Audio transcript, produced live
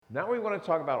Now we want to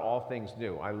talk about all things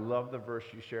new. I love the verse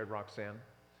you shared, Roxanne,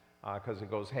 because it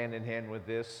goes hand in hand with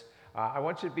this. I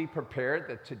want you to be prepared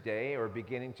that today, or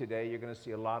beginning today, you're going to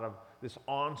see a lot of this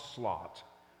onslaught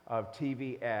of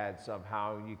TV ads of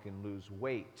how you can lose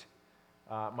weight.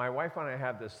 My wife and I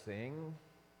have this thing.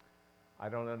 I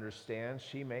don't understand.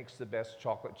 She makes the best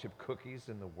chocolate chip cookies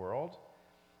in the world,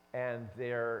 and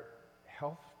they're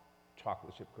health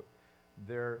chocolate chip cookies.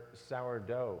 They're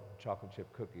sourdough chocolate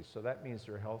chip cookies, so that means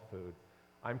they're health food.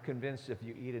 I'm convinced if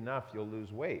you eat enough, you'll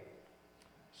lose weight.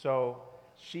 So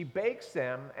she bakes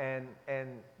them and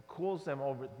cools them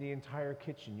over the entire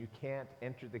kitchen. You can't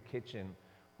enter the kitchen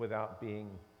without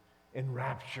being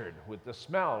enraptured with the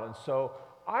smell. And so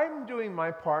I'm doing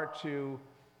my part to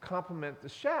compliment the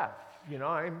chef. You know,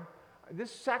 I'm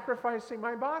this sacrificing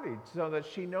my body so that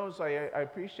she knows I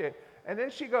appreciate. And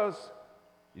then she goes,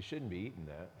 "You shouldn't be eating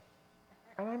that."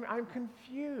 And I'm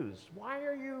confused. Why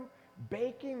are you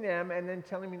baking them and then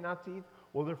telling me not to eat?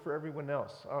 Well, they're for everyone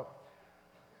else. Oh.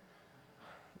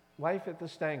 Life at the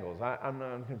Stangles.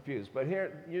 I'm confused. But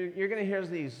here, you're going to hear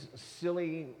these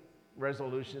silly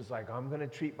resolutions like, I'm going to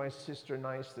treat my sister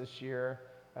nice this year.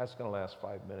 That's going to last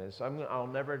 5 minutes. I'll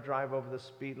never drive over the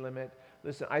speed limit.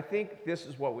 Listen, I think this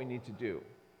is what we need to do.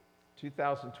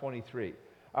 2023.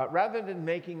 Rather than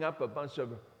making up a bunch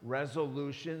of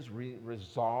resolutions,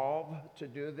 resolve to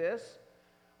do this,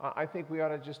 I think we ought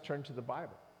to just turn to the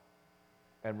Bible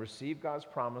and receive God's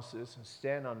promises,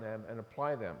 stand on them, and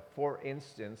apply them. For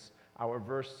instance, our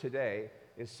verse today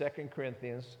is 2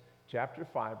 Corinthians chapter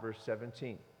 5, verse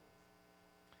 17.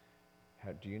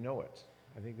 Do you know it?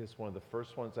 I think this is one of the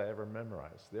first ones I ever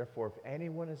memorized. Therefore, if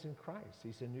anyone is in Christ,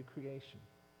 he's a new creation.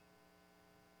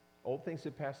 Old things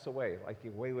have passed away. Like,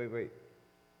 wait.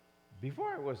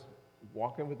 Before I was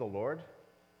walking with the Lord,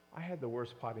 I had the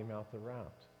worst potty mouth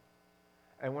around.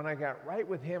 And when I got right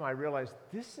with him, I realized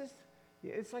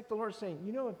it's like the Lord saying,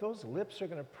 you know, if those lips are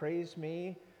going to praise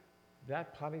me,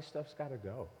 that potty stuff's got to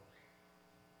go.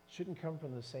 It shouldn't come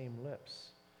from the same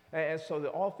lips. And so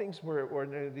all things were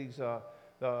these, the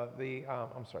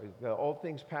old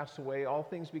things passed away, all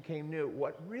things became new.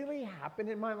 What really happened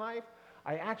in my life,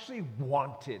 I actually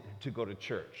wanted to go to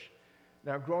church.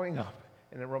 Now, growing up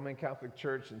in a Roman Catholic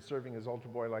church and serving as altar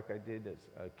boy like I did as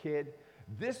a kid,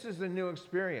 this is a new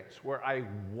experience where I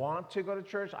want to go to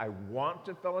church, I want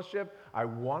to fellowship, I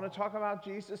want to talk about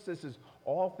Jesus. This is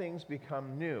all things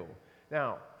become new.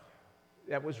 Now,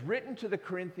 that was written to the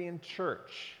Corinthian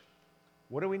church.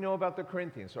 What do we know about the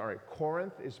Corinthians? All right,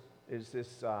 Corinth is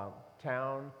this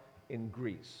town in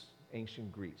Greece,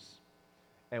 ancient Greece.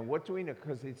 And what do we know?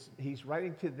 Because he's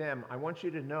writing to them, I want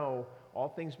you to know all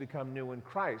things become new in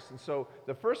Christ. And so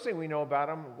the first thing we know about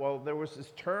him, well, there was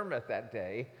this term at that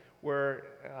day where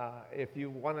if you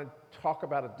want to talk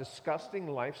about a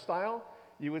disgusting lifestyle,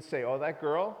 you would say, oh, that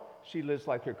girl, she lives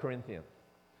like a Corinthian.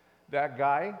 That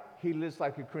guy, he lives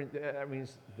like a Corinthian. That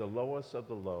means the lowest of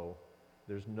the low.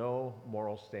 There's no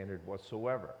moral standard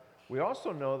whatsoever. We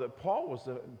also know that Paul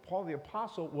the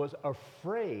Apostle was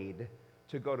afraid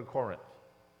to go to Corinth.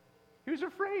 He was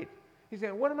afraid. He's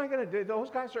saying, what am I going to do?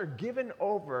 Those guys are given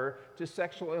over to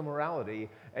sexual immorality,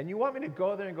 and you want me to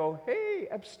go there and go, hey,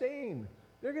 abstain.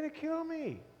 They're going to kill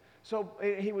me. So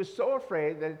he was so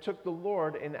afraid that it took the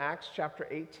Lord in Acts chapter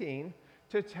 18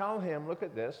 to tell him, look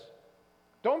at this,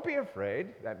 don't be afraid.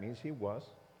 That means he was.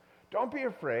 Don't be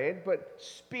afraid, but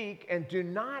speak and do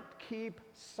not keep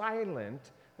silent.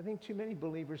 I think too many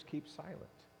believers keep silent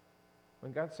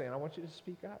when God's saying, I want you to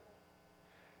speak up.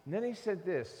 And then he said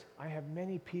this, I have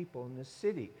many people in this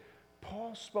city.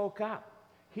 Paul spoke up.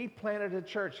 He planted a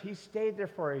church. He stayed there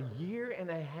for a year and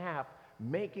a half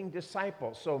making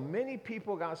disciples. So many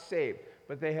people got saved,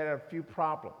 but they had a few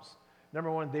problems. Number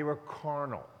one, they were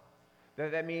carnal.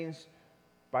 That means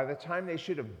by the time they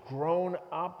should have grown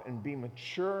up and be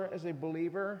mature as a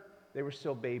believer, they were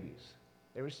still babies.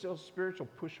 They were still spiritual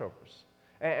pushovers.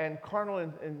 And carnal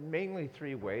in mainly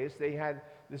three ways. They had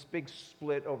this big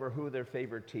split over who their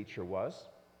favorite teacher was.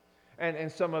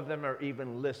 And some of them are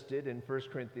even listed in 1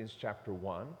 Corinthians chapter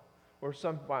 1. Or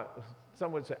some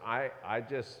would say, I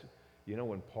just, you know,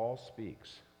 when Paul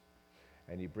speaks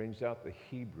and he brings out the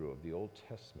Hebrew of the Old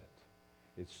Testament,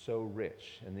 it's so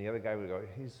rich. And the other guy would go,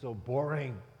 he's so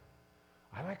boring.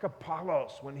 I like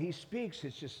Apollos. When he speaks,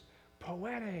 it's just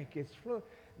poetic. It's fluid.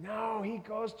 No, he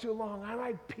goes too long. I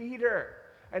like Peter.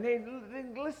 And they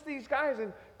list these guys,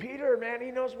 and Peter, man,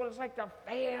 he knows what it's like to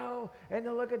fail and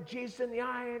to look at Jesus in the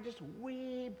eye and just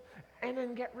weep and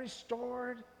then get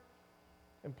restored.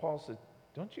 And Paul said,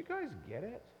 don't you guys get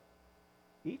it?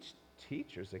 Each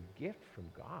teacher is a gift from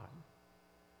God.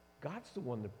 God's the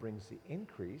one that brings the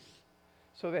increase.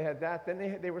 So they had that.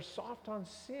 Then they were soft on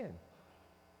sin.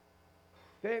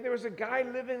 There was a guy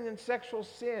living in sexual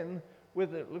sin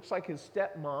with, it looks like his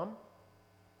stepmom.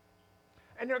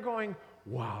 And they're going,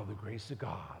 wow, the grace of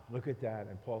God. Look at that.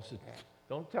 And Paul said,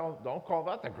 don't call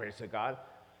that the grace of God.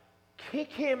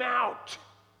 Kick him out.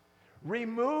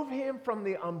 Remove him from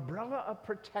the umbrella of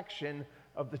protection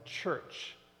of the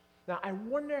church. Now, I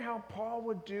wonder how Paul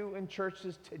would do in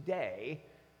churches today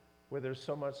where there's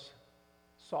so much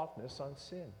softness on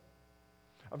sin.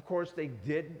 Of course, they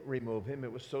did remove him.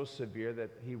 It was so severe that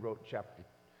he wrote 2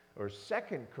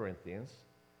 Corinthians,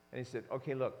 and he said,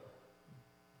 okay, look,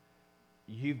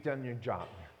 you've done your job.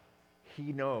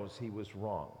 He knows he was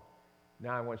wrong.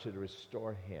 Now I want you to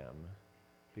restore him,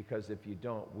 because if you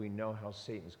don't, we know how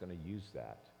Satan's going to use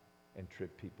that and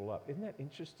trip people up. Isn't that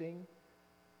interesting?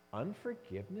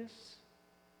 Unforgiveness,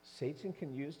 Satan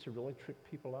can use to really trip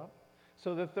people up.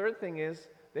 So the third thing is,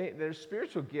 their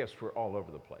spiritual gifts were all over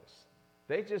the place.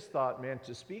 They just thought, man,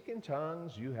 to speak in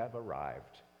tongues, you have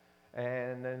arrived.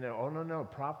 And then, oh, no,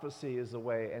 prophecy is the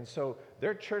way. And so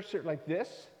their church like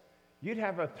this, you'd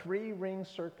have a 3-ring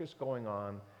circus going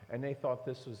on, and they thought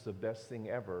this was the best thing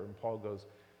ever. And Paul goes,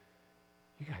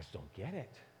 you guys don't get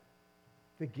it.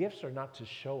 The gifts are not to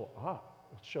show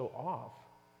off.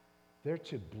 They're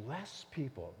to bless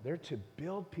people. They're to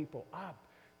build people up,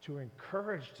 to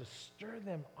encourage, to stir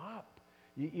them up.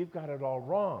 You've got it all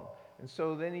wrong. And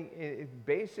so then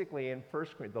basically in 1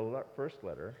 Corinthians, the first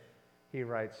letter, he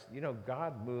writes,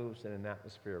 God moves in an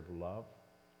atmosphere of love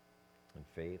and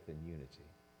faith and unity.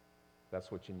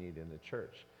 That's what you need in the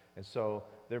church. And so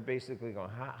they're basically going,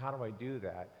 how do I do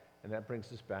that? And that brings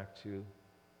us back to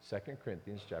 2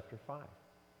 Corinthians chapter 5.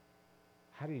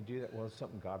 How do you do that? Well, it's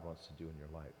something God wants to do in your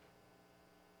life.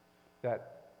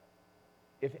 That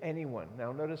if anyone,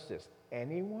 now notice this,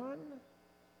 anyone,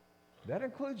 that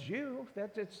includes you.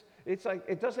 It's like,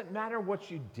 it doesn't matter what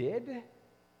you did.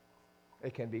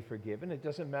 It can be forgiven. It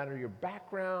doesn't matter your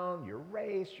background, your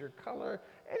race, your color,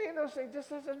 any of those things.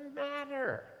 Just doesn't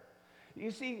matter.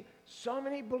 You see, so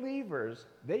many believers,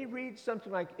 they read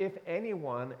something like, if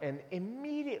anyone, and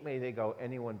immediately they go,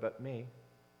 anyone but me.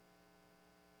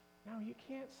 No, you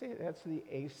can't say it. That's the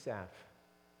Asaph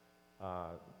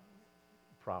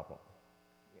problem.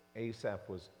 Asaph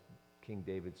was King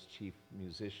David's chief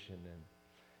musician,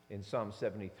 and in Psalm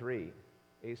 73,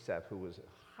 Asaph, who was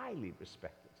highly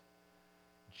respected,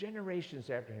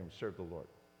 generations after him served the Lord.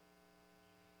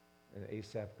 And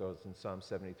Asaph goes in Psalm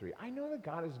 73, I know that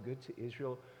God is good to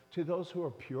Israel, to those who are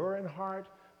pure in heart,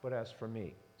 but as for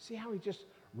me. See how he just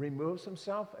removes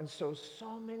himself? And so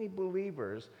many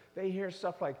believers, they hear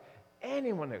stuff like,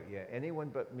 anyone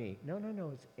but me. No,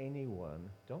 it's anyone.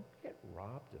 Don't get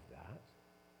robbed of that.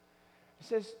 It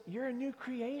says, you're a new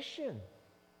creation.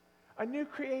 A new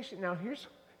creation. Now, here's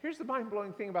the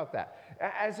mind-blowing thing about that.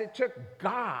 As it took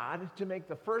God to make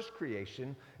the first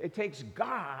creation, it takes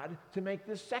God to make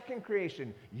the second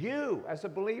creation, you as a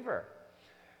believer.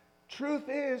 Truth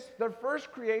is, the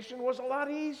first creation was a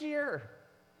lot easier.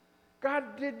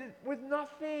 God did it with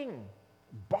nothing.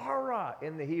 Bara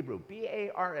in the Hebrew,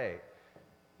 B-A-R-A.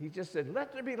 He just said,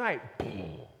 let there be light.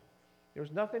 There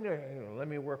was nothing to, let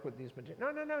me work with these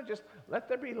materials. No, just let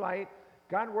there be light.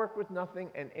 God worked with nothing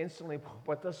and instantly,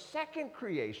 but the second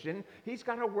creation, he's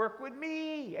got to work with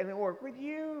me and work with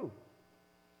you.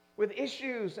 With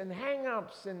issues and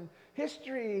hang-ups and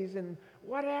histories and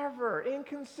whatever,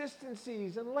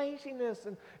 inconsistencies and laziness.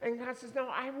 And God says, no,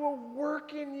 I will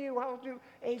work in you. I'll do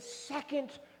a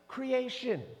second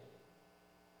creation.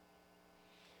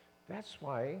 That's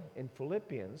why in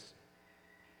Philippians,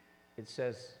 it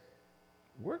says,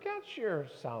 work out your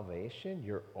salvation,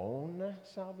 your own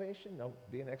salvation. Don't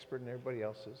be an expert in everybody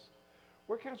else's.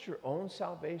 Work out your own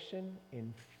salvation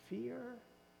in fear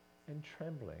and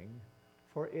trembling,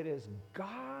 for it is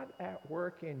God at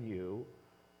work in you,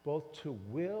 both to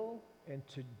will and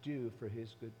to do for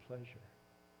his good pleasure.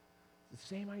 It's the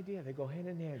same idea. They go hand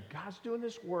in hand. God's doing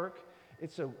this work.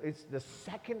 It's the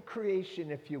second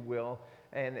creation, if you will,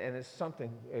 and it's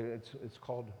something, it's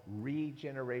called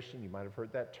regeneration. You might have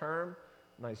heard that term.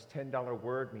 Nice $10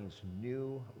 word, means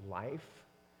new life.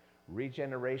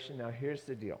 Regeneration. Now here's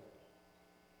the deal.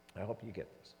 I hope you get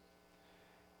this.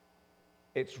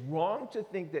 It's wrong to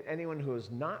think that anyone who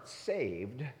is not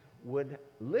saved would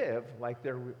live like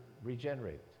they're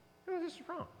regenerated. No, this is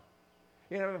wrong.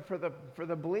 For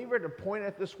the believer to point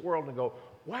at this world and go,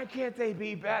 why can't they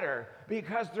be better?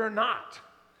 Because they're not.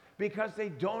 Because they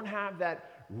don't have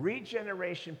that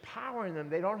regeneration power in them.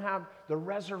 They don't have the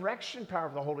resurrection power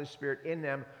of the Holy Spirit in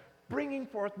them, bringing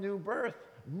forth new birth,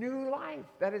 new life.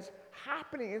 That is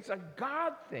happening. It's a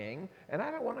God thing, and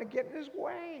I don't want to get in his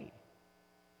way.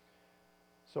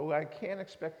 So I can't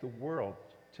expect the world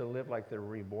to live like they're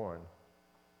reborn,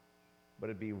 but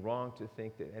it'd be wrong to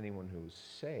think that anyone who's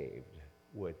saved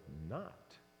would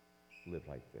not live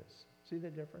like this. See the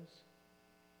difference?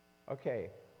 Okay,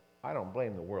 I don't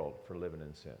blame the world for living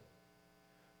in sin.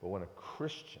 But when a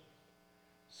Christian,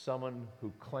 someone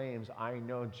who claims, I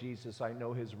know Jesus, I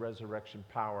know his resurrection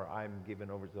power, I'm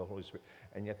given over to the Holy Spirit,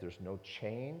 and yet there's no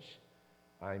change,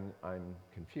 I'm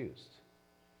confused.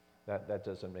 That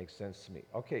doesn't make sense to me.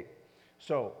 Okay,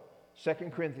 so 2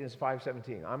 Corinthians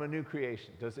 5:17, I'm a new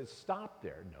creation. Does it stop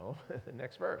there? No. The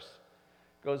next verse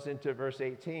goes into verse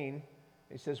 18.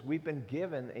 It says, we've been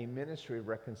given a ministry of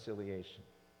reconciliation.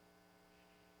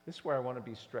 This is where I want to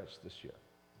be stretched this year.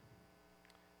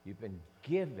 You've been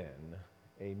given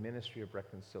a ministry of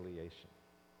reconciliation.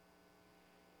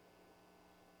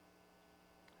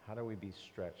 How do we be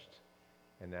stretched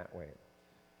in that way?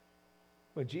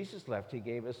 When Jesus left, he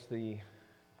gave us the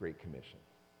Great Commission.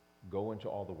 Go into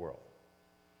all the world,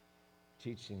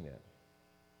 teaching them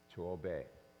to obey,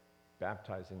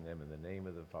 baptizing them in the name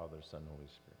of the Father, Son, Holy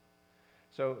Spirit.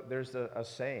 So there's a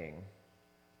saying.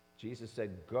 Jesus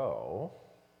said, go,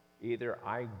 either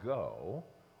I go,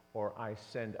 or I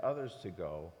send others to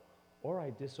go, or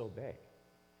I disobey.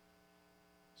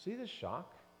 See the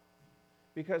shock?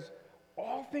 Because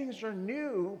all things are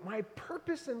new, my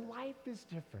purpose in life is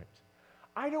different.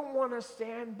 I don't want to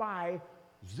stand by,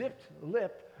 zipped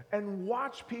lip, and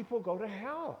watch people go to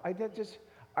hell. I don't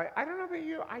know about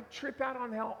you, I trip out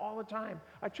on hell all the time.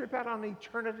 I trip out on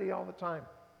eternity all the time.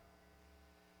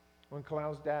 When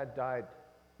Kalau's dad died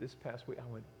this past week, I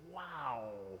went, wow,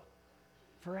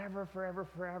 forever, forever,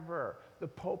 forever. The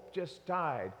Pope just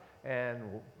died, and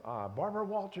Barbara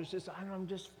Walters is, I'm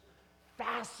just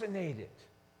fascinated.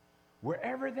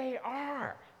 Wherever they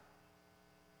are,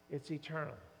 it's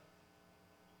eternal.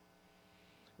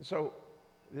 So,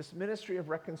 this ministry of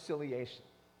reconciliation,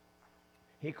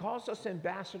 he calls us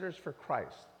ambassadors for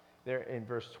Christ, there in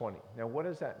verse 20. Now, what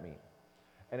does that mean?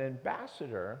 An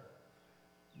ambassador,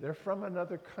 they're from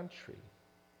another country.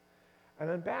 An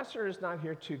ambassador is not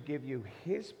here to give you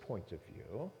his point of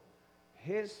view,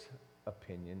 his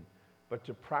opinion, but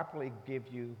to properly give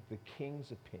you the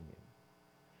king's opinion.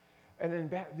 And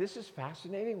this is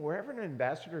fascinating. Wherever an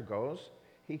ambassador goes,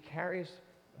 he carries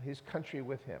his country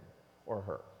with him or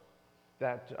her.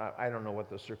 I don't know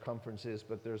what the circumference is,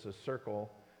 but there's a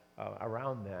circle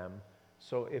around them.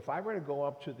 So if I were to go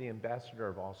up to the ambassador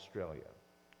of Australia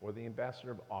or the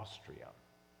ambassador of Austria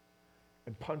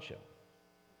and punch him,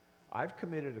 I've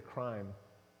committed a crime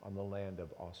on the land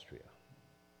of Austria.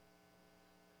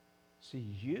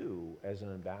 See, you as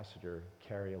an ambassador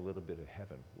carry a little bit of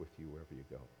heaven with you wherever you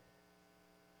go.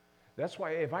 That's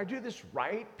why if I do this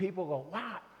right, people go,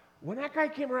 wow, when that guy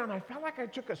came around, I felt like I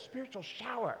took a spiritual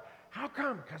shower. How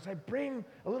come? Because I bring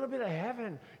a little bit of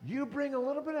heaven. You bring a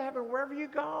little bit of heaven wherever you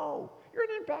go. You're an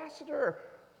ambassador.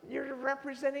 You're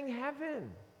representing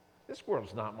heaven. This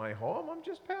world's not my home. I'm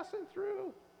just passing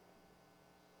through.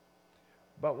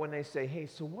 But when they say, hey,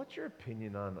 so what's your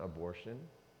opinion on abortion?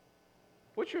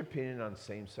 What's your opinion on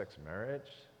same-sex marriage?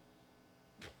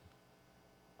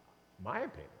 My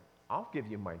opinion. I'll give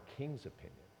you my king's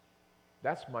opinion.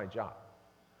 That's my job.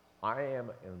 I am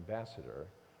an ambassador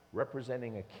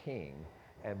representing a king,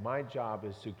 and my job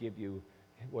is to give you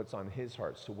what's on his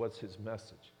heart. So what's his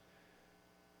message?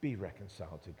 Be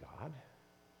reconciled to God.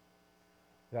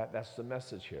 That's the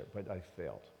message here, but I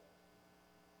failed.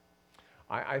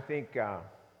 I think, I've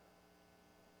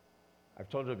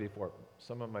told you before,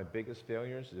 some of my biggest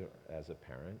failures are as a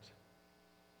parent.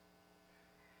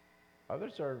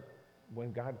 Others are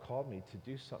when God called me to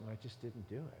do something, I just didn't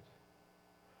do it.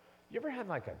 You ever had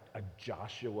like a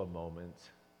Joshua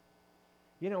moment?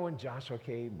 You know, when Joshua,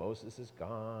 okay, Moses is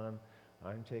gone,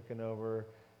 I'm taking over.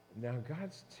 Now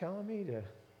God's telling me to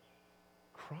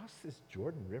cross this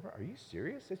Jordan River. Are you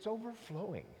serious? It's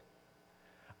overflowing.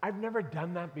 I've never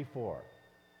done that before.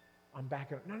 I'm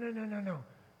backing up. No.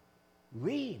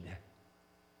 Lead.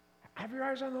 Have your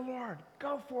eyes on the Lord.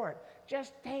 Go for it.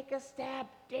 Just take a step.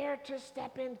 Dare to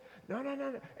step in. No.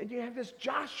 And you have this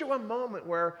Joshua moment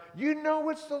where you know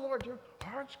it's the Lord. Your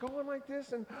heart's going like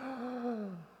this, and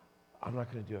I'm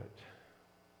not going to do it.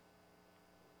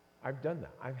 I've done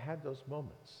that. I've had those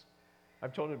moments.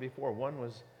 I've told you before. One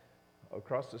was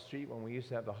across the street when we used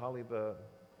to have the Hollywood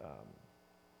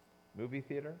movie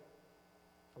theater.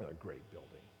 A great building.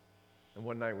 And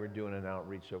one night we were doing an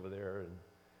outreach over there,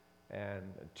 and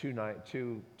two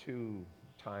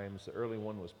times, the early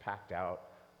one was packed out,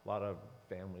 a lot of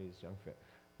families, young families.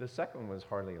 The second one was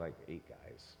hardly like 8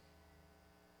 guys.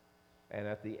 And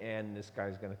at the end, this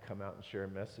guy's going to come out and share a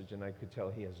message, and I could tell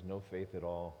he has no faith at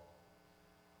all.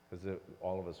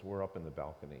 all of us were up in the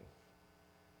balcony.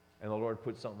 And the Lord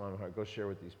put something on my heart. Go share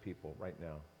with these people right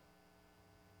now.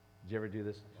 Did you ever do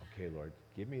this? Okay, Lord,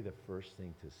 give me the first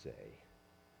thing to say,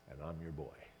 and I'm your boy.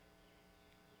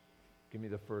 Give me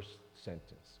the first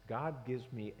sentence. God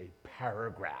gives me a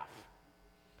paragraph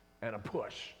and a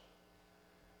push.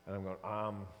 And I'm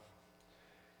going,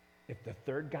 if the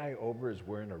third guy over is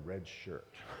wearing a red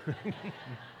shirt,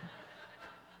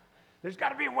 there's got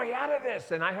to be a way out of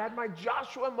this. And I had my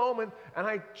Joshua moment, and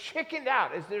I chickened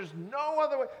out. There's no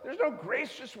other way. There's no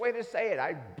gracious way to say it.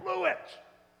 I blew it.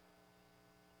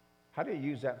 How do you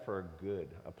use that for a good,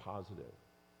 a positive?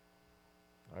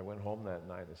 I went home that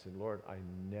night and said, Lord, I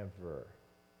never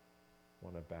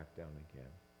want to back down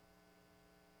again.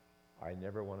 I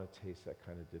never want to taste that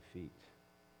kind of defeat.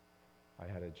 I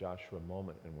had a Joshua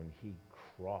moment, and when he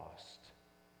crossed,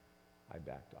 I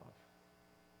backed off.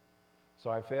 So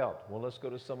I failed. Well, let's go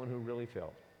to someone who really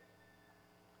failed.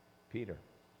 Peter.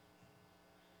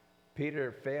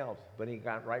 Peter failed, but he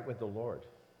got right with the Lord.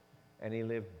 And he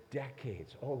lived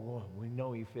decades. Oh, well, we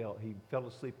know he failed. He fell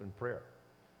asleep in prayer.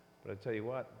 But I tell you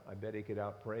what, I bet he could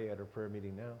out-pray at a prayer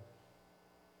meeting now,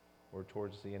 or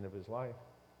towards the end of his life.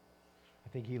 I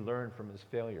think he learned from his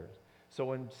failures.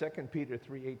 So in 2 Peter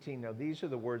 3:18, now these are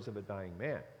the words of a dying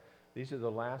man. These are the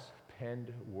last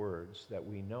penned words that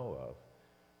we know of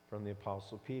from the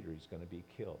Apostle Peter. He's going to be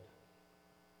killed.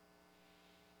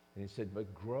 And he said,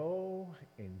 but grow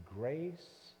in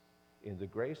grace, in the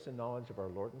grace and knowledge of our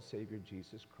Lord and Savior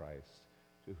Jesus Christ,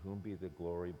 to whom be the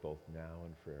glory both now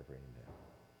and forever. Amen.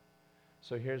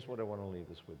 So here's what I want to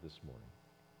leave us with this morning.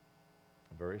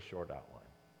 A very short outline.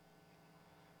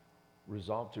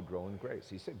 Resolve to grow in grace.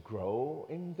 He said, grow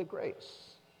in the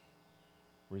grace.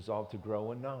 Resolve to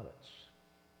grow in knowledge.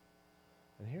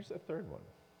 And here's the third one.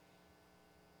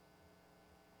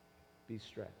 Be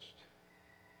stretched.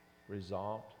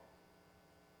 Resolved,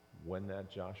 when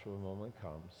that Joshua moment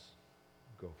comes,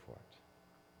 go for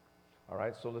it. All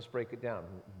right, so let's break it down.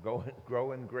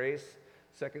 Grow in grace.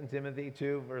 2 Timothy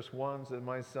 2, verse 1 says,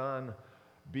 my son,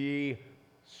 be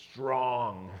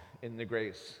strong in the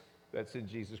grace that's in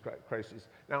Jesus Christ.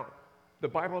 Now, the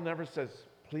Bible never says,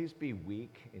 please be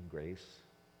weak in grace.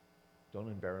 Don't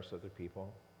embarrass other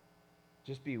people.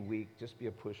 Just be weak. Just be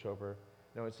a pushover.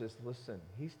 No, it says, listen,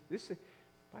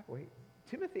 by the way,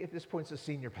 Timothy at this point is a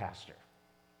senior pastor.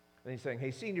 And he's saying,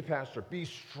 hey, senior pastor, be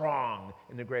strong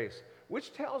in the grace.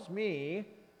 Which tells me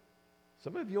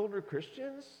some of you older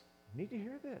Christians need to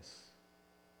hear this.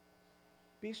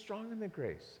 Be strong in the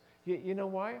grace. You know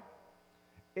why?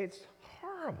 It's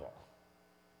horrible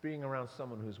being around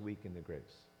someone who's weak in the grace.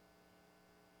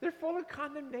 They're full of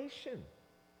condemnation.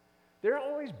 They're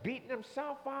always beating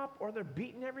themselves up, or they're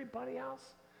beating everybody else.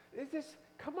 It's just,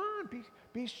 come on,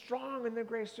 be strong in the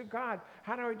grace of God.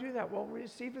 How do I do that? Well,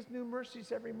 receive his new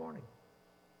mercies every morning.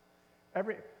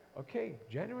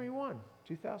 January 1,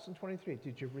 2023.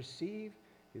 Did you receive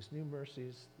his new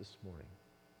mercies this morning?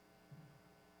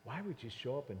 Why would you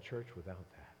show up in church without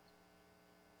that?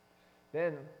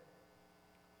 Then,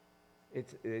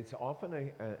 it's often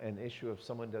an issue if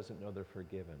someone doesn't know they're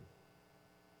forgiven.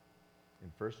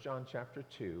 In 1 John chapter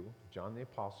 2, John the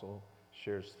Apostle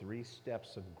shares 3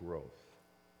 steps of growth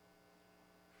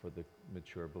for the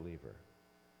mature believer.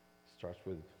 Starts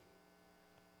with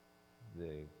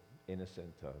the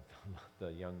innocent of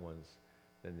the young ones,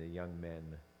 then the young men,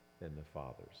 then the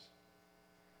fathers.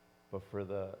 But for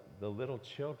the little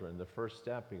children, the first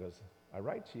step, he goes, I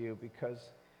write to you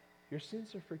because your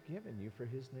sins are forgiven you for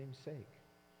his name's sake.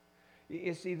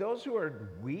 You see, those who are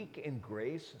weak in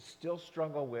grace still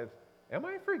struggle with, am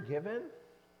I forgiven?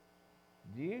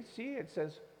 Do you see? It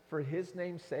says, for his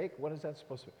name's sake. What is that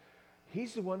supposed to be?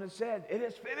 He's the one that said, it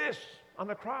is finished on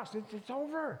the cross. It's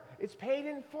over. It's paid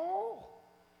in full.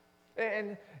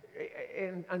 And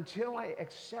until I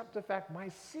accept the fact my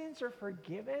sins are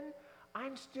forgiven,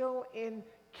 I'm still in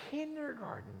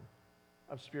kindergarten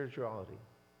of spirituality.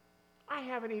 I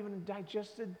haven't even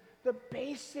digested the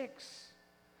basics.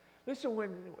 Listen,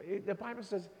 when the Bible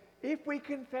says, if we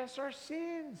confess our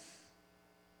sins,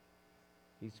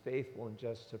 he's faithful and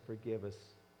just to forgive us,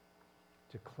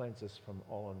 to cleanse us from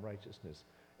all unrighteousness.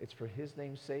 It's for his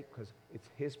name's sake because it's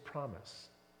his promise.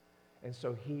 And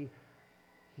so he's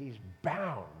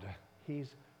bound,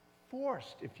 he's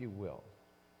forced, if you will,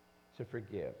 to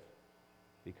forgive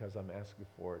because I'm asking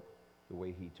for it the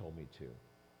way he told me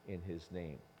to, in his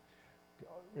name.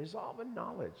 Resolve in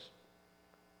knowledge.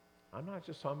 I'm not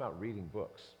just talking about reading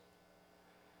books.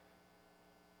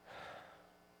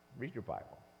 Read your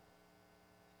Bible.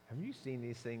 Have you seen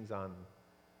these things on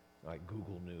like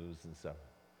Google News and stuff?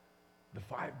 The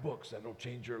 5 books that'll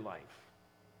change your life.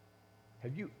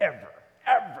 Have you ever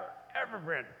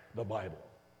read the Bible?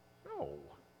 No.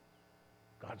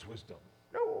 God's wisdom.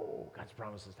 No. God's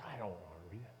promises. I don't want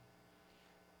to read it.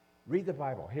 Read the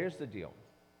Bible. Here's the deal.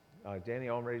 Danny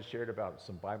already shared about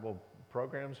some Bible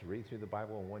programs. Read through the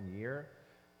Bible in 1 year.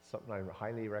 Something I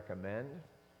highly recommend.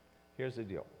 Here's the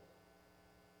deal.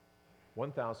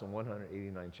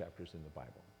 1,189 chapters in the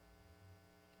Bible,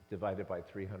 divided by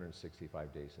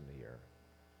 365 days in the year.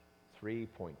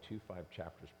 3.25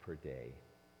 chapters per day,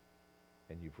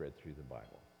 and you've read through the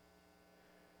Bible.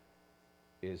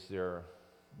 Is there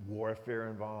warfare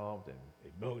involved and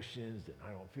emotions and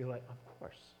I don't feel like? Of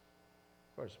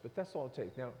course, but that's all it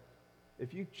takes. Now,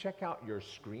 if you check out your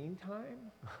screen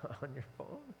time on your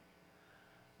phone,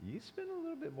 you spend a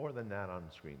little bit more than that on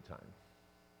screen time.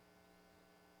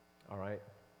 All right?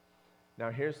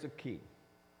 Now, here's the key.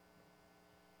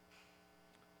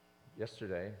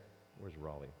 Yesterday, where's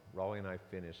Raleigh? Raleigh and I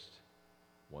finished,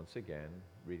 once again,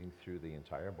 reading through the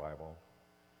entire Bible,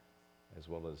 as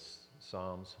well as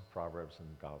Psalms, Proverbs,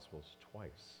 and Gospels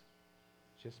twice,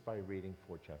 just by reading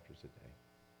 4 chapters a day.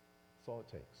 That's all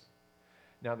it takes.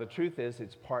 Now, the truth is,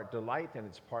 it's part delight and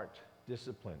it's part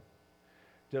discipline.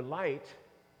 Delight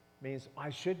means I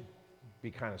should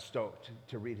be kind of stoked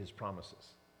to read his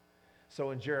promises.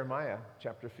 So in Jeremiah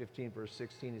chapter 15, verse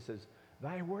 16, he says,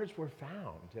 thy words were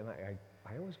found. And I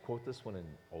always quote this one in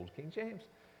Old King James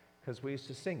because we used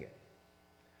to sing it.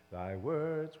 Thy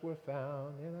words were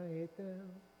found and I ate them.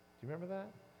 Do you remember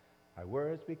that? Thy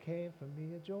words became for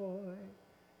me a joy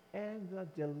and the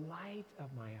delight of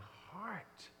my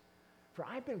heart. For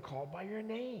I've been called by your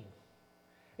name.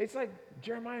 It's like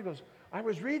Jeremiah goes, I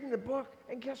was reading the book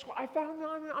and guess what? I found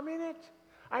I'm in it.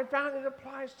 I found it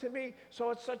applies to me. So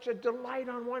it's such a delight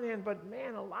on one hand, but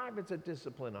man alive, it's a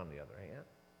discipline on the other hand.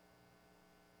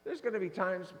 There's going to be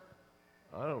times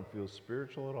I don't feel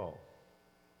spiritual at all.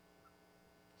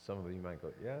 Some of you might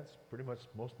go, yeah, it's pretty much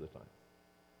most of the time.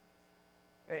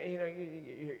 You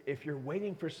know, if you're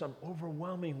waiting for some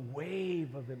overwhelming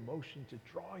wave of emotion to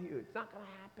draw you, it's not going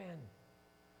to happen.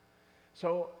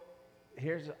 So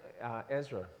here's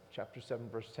Ezra chapter 7,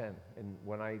 verse 10. And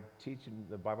when I teach in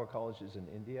the Bible colleges in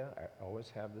India, I always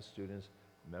have the students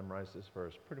memorize this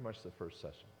verse, pretty much the first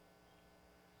session.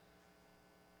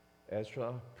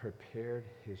 Ezra prepared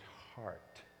his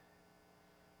heart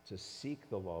to seek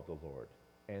the law of the Lord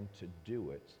and to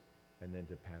do it and then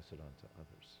to pass it on to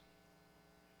others.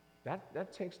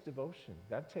 That takes devotion.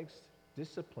 That takes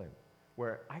discipline,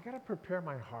 where I got to prepare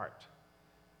my heart.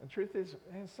 And truth is,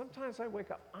 man, sometimes I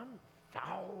wake up, I'm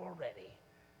foul already.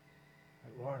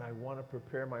 Lord, I want to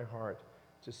prepare my heart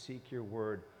to seek your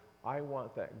word. I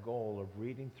want that goal of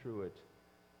reading through it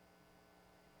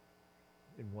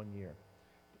in 1 year.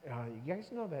 You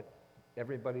guys know that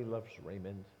Everybody Loves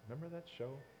Raymond? Remember that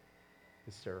show?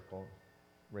 Hysterical.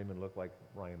 Raymond looked like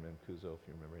Ryan Mancuso, if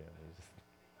you remember him.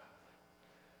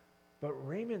 But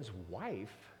Raymond's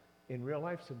wife, in real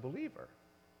life, is a believer.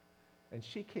 And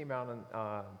she came out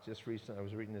and just recently, I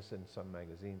was reading this in some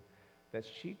magazine, that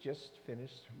she just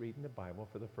finished reading the Bible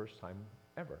for the first time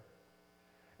ever.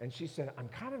 And she said, I'm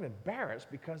kind of embarrassed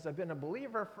because I've been a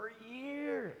believer for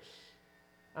years.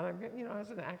 And I'm getting, as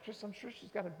an actress, I'm sure she's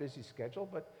got a busy schedule,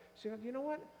 but she said, you know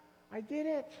what? I did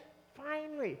it,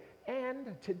 finally.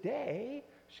 And today,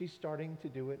 she's starting to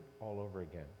do it all over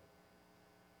again.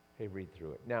 Hey, read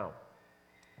through it. Now,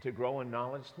 to grow in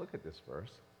knowledge, look at this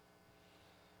verse.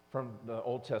 From the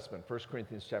Old Testament, 1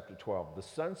 Corinthians chapter 12. The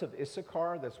sons of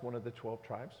Issachar, that's one of the 12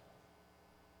 tribes,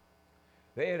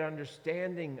 they had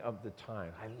understanding of the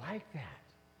time. I like that.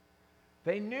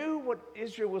 They knew what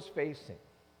Israel was facing.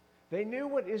 They knew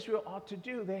what Israel ought to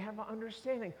do. They have an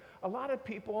understanding. A lot of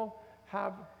people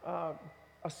have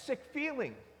a sick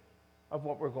feeling of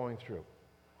what we're going through.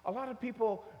 A lot of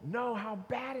people know how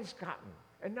bad it's gotten.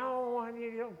 And no,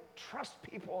 you don't trust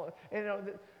people.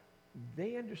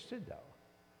 They understood, though.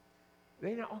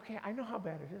 They know, okay, I know how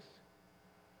bad it is,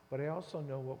 but I also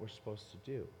know what we're supposed to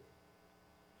do.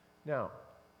 Now,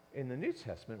 in the New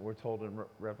Testament, we're told in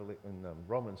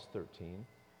Romans 13,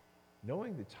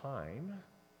 knowing the time,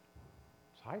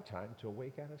 it's high time to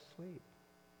awake out of sleep.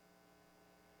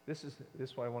 This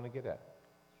is what I want to get at.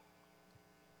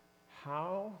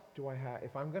 How do I have,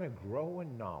 if I'm going to grow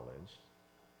in knowledge,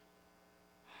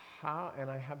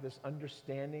 and I have this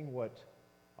understanding what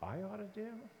I ought to do,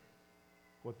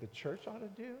 what the church ought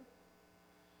to do?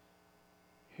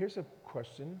 Here's a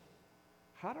question.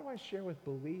 How do I share with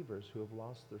believers who have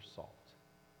lost their salt?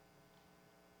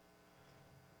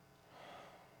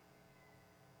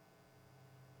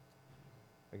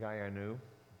 A guy I knew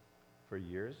for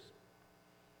years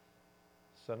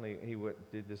Suddenly,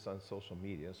 did this on social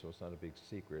media, so it's not a big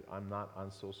secret. I'm not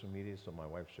on social media, so my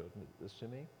wife showed this to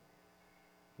me.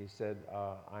 He said,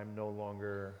 I'm no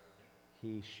longer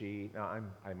he, she. Now,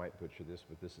 I might butcher this,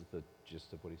 but this is the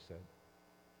gist of what he said.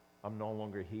 I'm no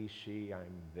longer he, she,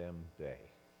 I'm them, they.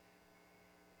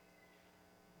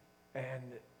 And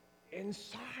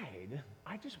inside,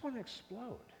 I just want to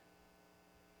explode.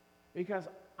 Because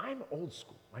I'm old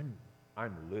school.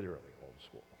 I'm literally old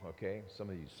school, okay? Some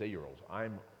of you say you're old.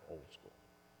 I'm old school.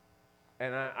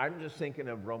 And I'm just thinking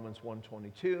of Romans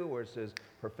 1:22, where it says,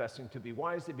 professing to be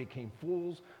wise, they became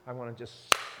fools. I want to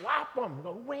just slap them and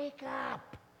go, wake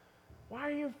up. Why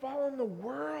are you following the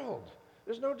world?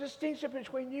 There's no distinction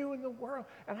between you and the world.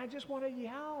 And I just want to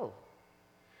yell.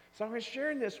 So I was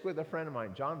sharing this with a friend of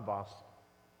mine, John Voss.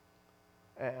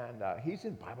 And he's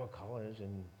in Bible college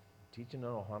and teaching an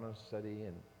Ohana study.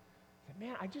 And I said,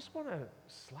 man, I just want to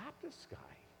slap this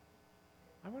guy.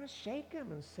 I want to shake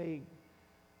him and say,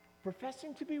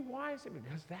 professing to be wise,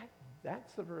 because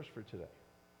that's the verse for today.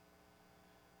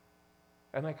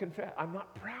 And I confess, I'm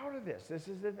not proud of this. This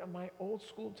is my old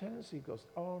school tendency. He goes,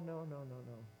 oh, no.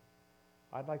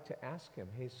 I'd like to ask him,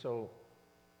 hey, so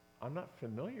I'm not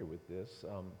familiar with this.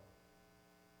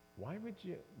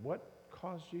 What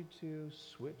caused you to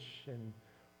switch, and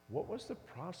what was the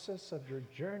process of your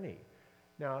journey?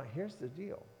 Now, here's the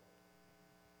deal.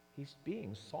 He's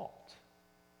being salt.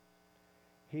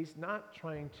 He's not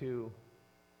trying to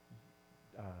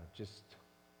just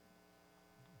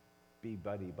be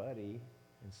buddy-buddy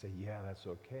and say, yeah, that's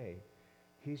okay.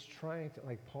 He's trying to,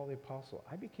 like Paul the Apostle,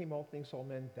 I became all things to all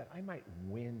men that I might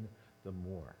win the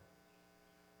more.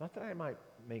 Not that I might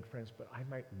make friends, but I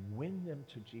might win them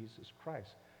to Jesus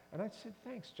Christ. And I said,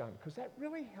 thanks, John, because that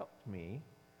really helped me.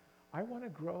 I want to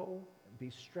grow, be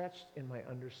stretched in my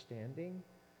understanding,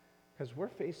 because we're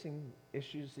facing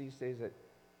issues these days that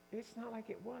it's not like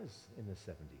it was in the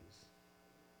 70s,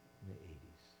 in the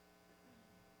 80s.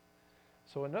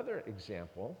 So another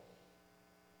example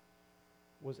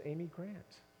was Amy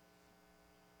Grant.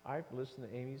 I've listened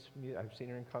to Amy's music. I've seen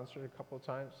her in concert a couple of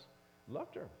times.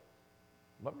 Loved her.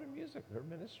 Loved her music, her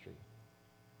ministry.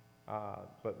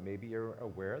 But maybe you're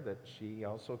aware that she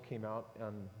also came out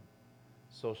on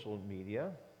social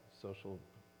media, social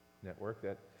network,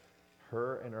 that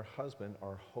her and her husband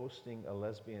are hosting a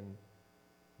lesbian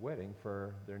wedding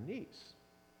for their niece.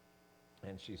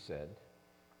 And she said,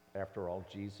 after all,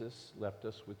 Jesus left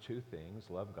us with two things: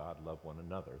 love God, love one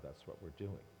another. That's what we're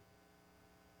doing.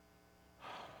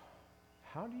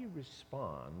 How do you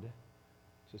respond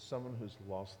to someone who's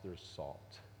lost their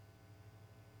salt?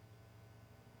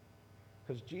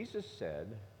 Because Jesus said,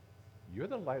 you're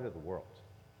the light of the world,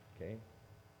 okay?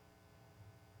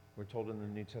 We're told in the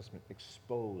New Testament,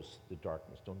 expose the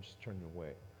darkness. Don't just turn it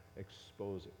away.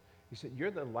 Expose it. He said,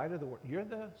 you're the light of the world. You're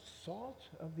the salt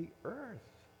of the earth.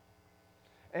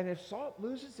 And if salt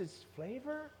loses its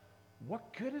flavor,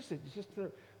 what good is it? It's just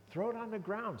to throw it on the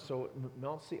ground so it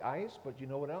melts the ice, but you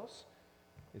know what else?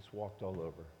 It's walked all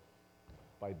over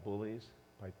by bullies,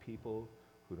 by people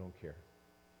who don't care.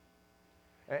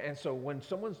 And so when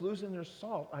someone's losing their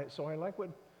salt, I like what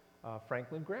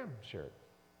Franklin Graham shared.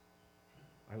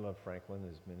 I love Franklin,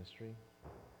 his ministry.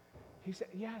 He said,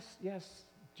 yes,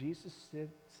 Jesus did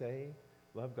say,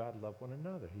 love God, love one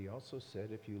another. He also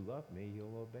said, if you love me,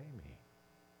 you'll obey me.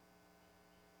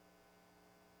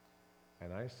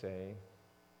 And I say,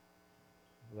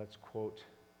 let's quote,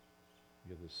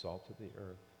 you're the salt of the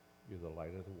earth, you're the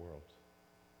light of the world.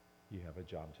 You have a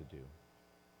job to do.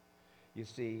 You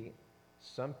see,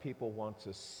 some people want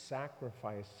to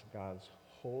sacrifice God's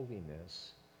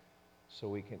holiness so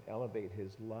we can elevate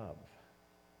his love.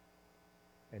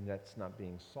 And that's not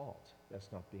being salt.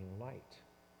 That's not being light.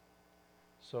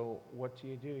 So what do?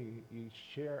 You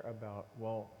share about,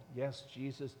 well, yes,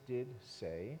 Jesus did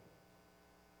say,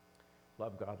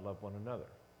 love God, love one another.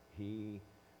 He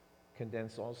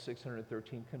condensed all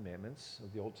 613 commandments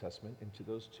of the Old Testament into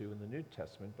those two in the New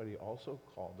Testament, but he also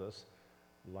called us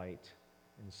light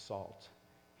and salt.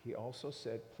 He also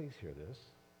said, please hear this,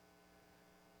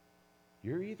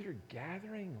 you're either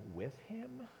gathering with him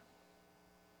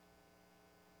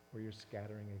or you're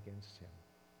scattering against him.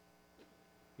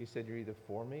 He said, you're either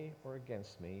for me or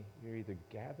against me. You're either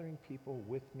gathering people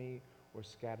with me or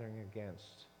scattering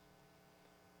against.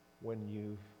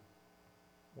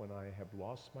 When I have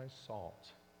lost my salt,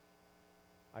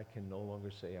 I can no longer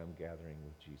say I'm gathering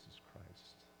with Jesus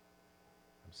Christ.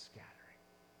 I'm scattering.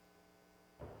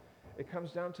 It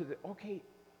comes down to okay,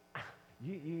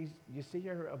 you say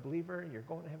you're a believer, you're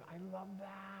going to heaven. I love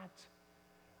that.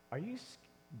 Are you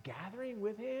gathering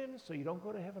with him so you don't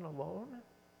go to heaven alone?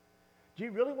 Do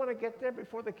you really want to get there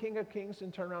before the King of Kings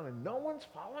and turn around and no one's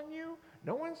following you?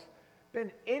 No one's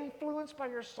been influenced by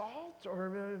your salt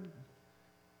or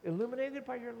illuminated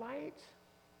by your light?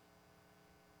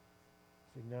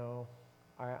 Say, no,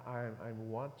 I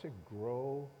want to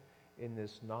grow in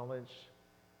this knowledge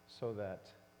so that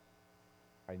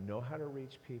I know how to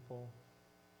reach people.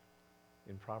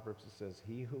 In Proverbs it says,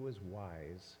 he who is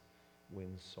wise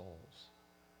wins souls.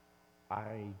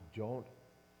 I don't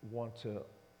want to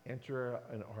enter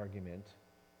an argument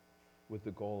with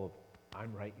the goal of,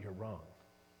 I'm right, you're wrong.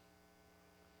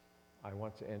 I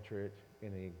want to enter it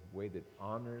in a way that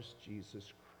honors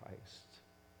Jesus Christ,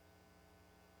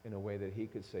 in a way that he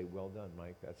could say, well done,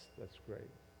 Mike, that's great.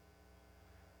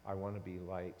 I want to be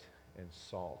light and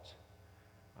salt.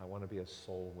 I want to be a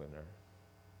soul winner.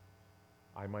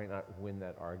 I might not win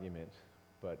that argument,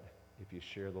 but if you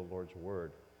share the Lord's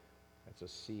word, that's a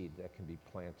seed that can be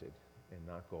planted and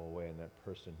not go away, and that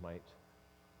person might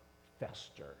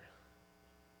fester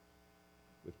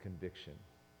with conviction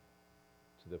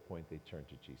to the point they turn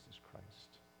to Jesus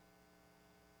Christ.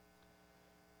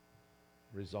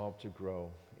 Resolve to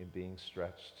grow in being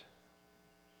stretched.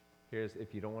 Here's,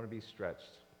 if you don't want to be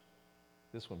stretched,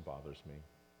 this one bothers me.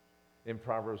 In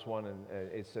Proverbs 1,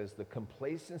 it says, the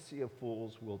complacency of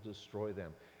fools will destroy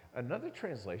them. Another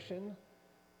translation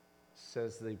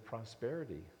says the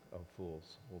prosperity of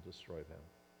fools will destroy them.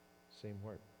 Same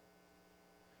word.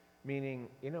 Meaning,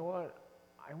 you know what?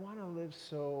 I want to live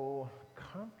so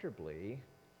comfortably,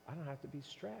 I don't have to be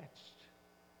stretched.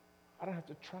 I don't have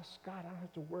to trust God. I don't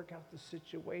have to work out the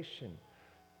situation.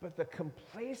 But the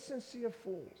complacency of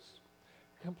fools,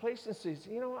 complacency is,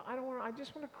 you know what? I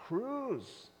just want to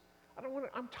cruise.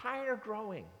 I'm tired of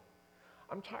growing.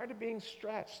 I'm tired of being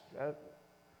stretched.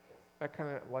 That kind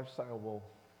of lifestyle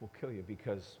will kill you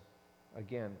because,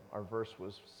 again, our verse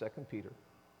was 2 Peter.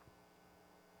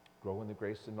 Grow in the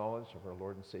grace and knowledge of our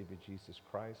Lord and Savior Jesus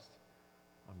Christ.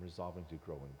 I'm resolving to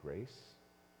grow in grace,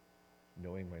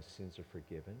 knowing my sins are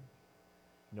forgiven,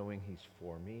 knowing he's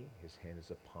for me, his hand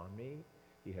is upon me,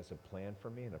 he has a plan for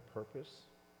me and a purpose.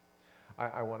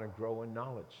 I want to grow in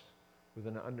knowledge with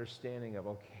an understanding of,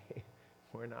 okay,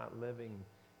 we're not living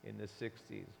in the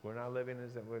 60s. We're not living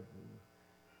as if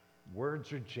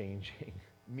words are changing,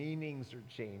 meanings are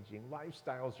changing,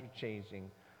 lifestyles are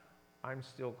changing. I'm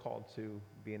still called to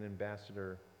be an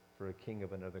ambassador for a king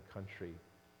of another country.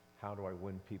 How do I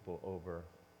win people over?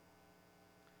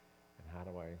 And how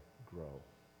do I grow?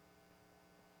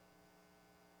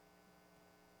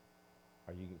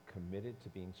 Are you committed to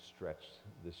being stretched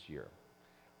this year?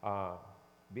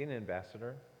 Being an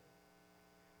ambassador,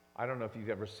 I don't know if you've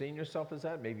ever seen yourself as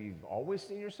that. Maybe you've always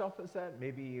seen yourself as that.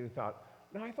 Maybe you thought,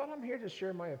 no, I thought I'm here to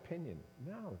share my opinion.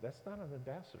 No, that's not an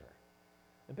ambassador.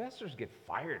 Ambassadors get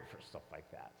fired for stuff like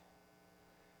that.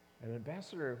 An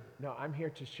ambassador, no, I'm here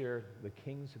to share the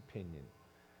king's opinion.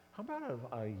 How about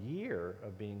a year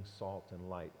of being salt and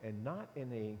light, and not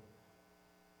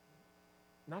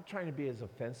trying to be as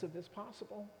offensive as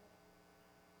possible,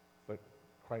 but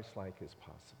Christ-like as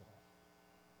possible.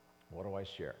 What do I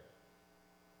share?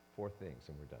 4 things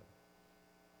and we're done.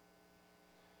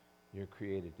 You're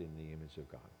created in the image of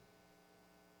God.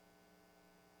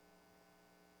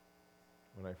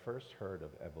 When I first heard of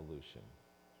evolution,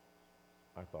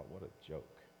 I thought, what a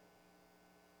joke.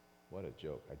 What a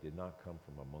joke. I did not come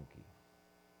from a monkey.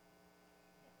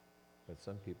 But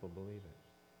some people believe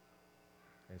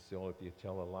it. And so if you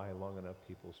tell a lie long enough,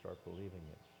 people start believing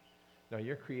it. Now,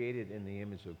 you're created in the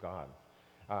image of God,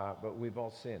 but we've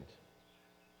all sinned.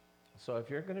 So if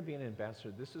you're going to be an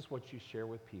ambassador, this is what you share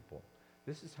with people.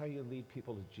 This is how you lead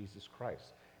people to Jesus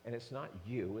Christ. And it's not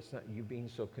you being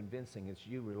so convincing, it's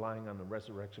you relying on the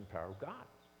resurrection power of God.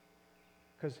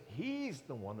 Because he's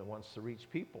the one that wants to reach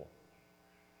people.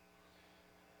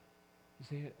 You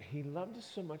see, he loved us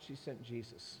so much he sent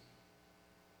Jesus.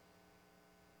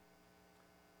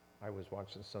 I was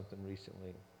watching something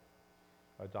recently,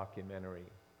 a documentary,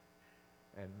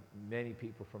 and many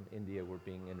people from India were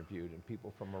being interviewed and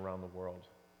people from around the world.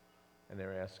 And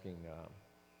they're asking,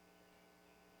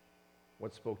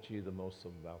 what spoke to you the most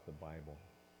about the Bible?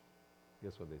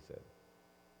 Guess what they said?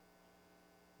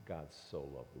 God so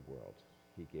loved the world,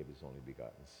 he gave his only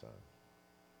begotten Son.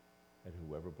 And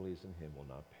whoever believes in him will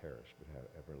not perish but have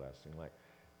everlasting life.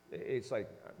 It's like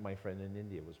my friend in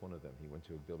India was one of them. He went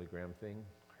to a Billy Graham thing,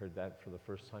 heard that for the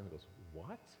first time. He goes,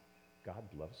 what? God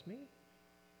loves me?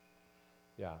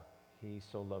 Yeah, he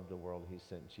so loved the world, he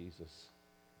sent Jesus.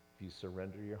 If you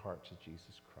surrender your heart to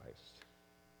Jesus Christ,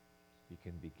 you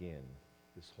can begin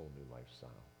this whole new lifestyle.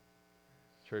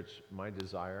 Church, my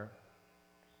desire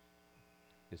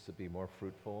is to be more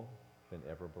fruitful than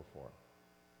ever before.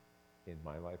 in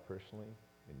my life personally,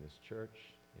 in this church,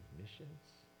 in missions,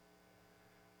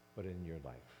 but in your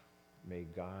life. May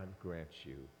God grant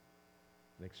you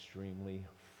an extremely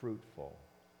fruitful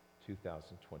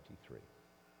 2023.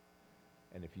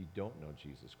 And if you don't know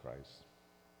Jesus Christ,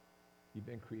 you've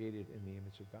been created in the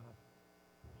image of God,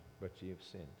 but you have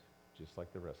sinned, just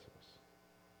like the rest of us.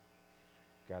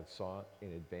 God saw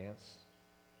in advance,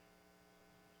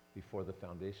 before the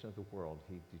foundation of the world,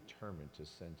 he determined to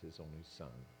send his only Son.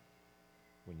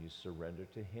 When you surrender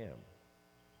to him,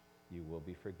 you will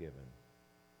be forgiven.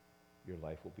 Your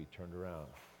life will be turned around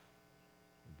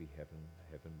and be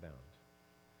heaven bound.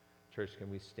 Church, can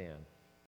we stand?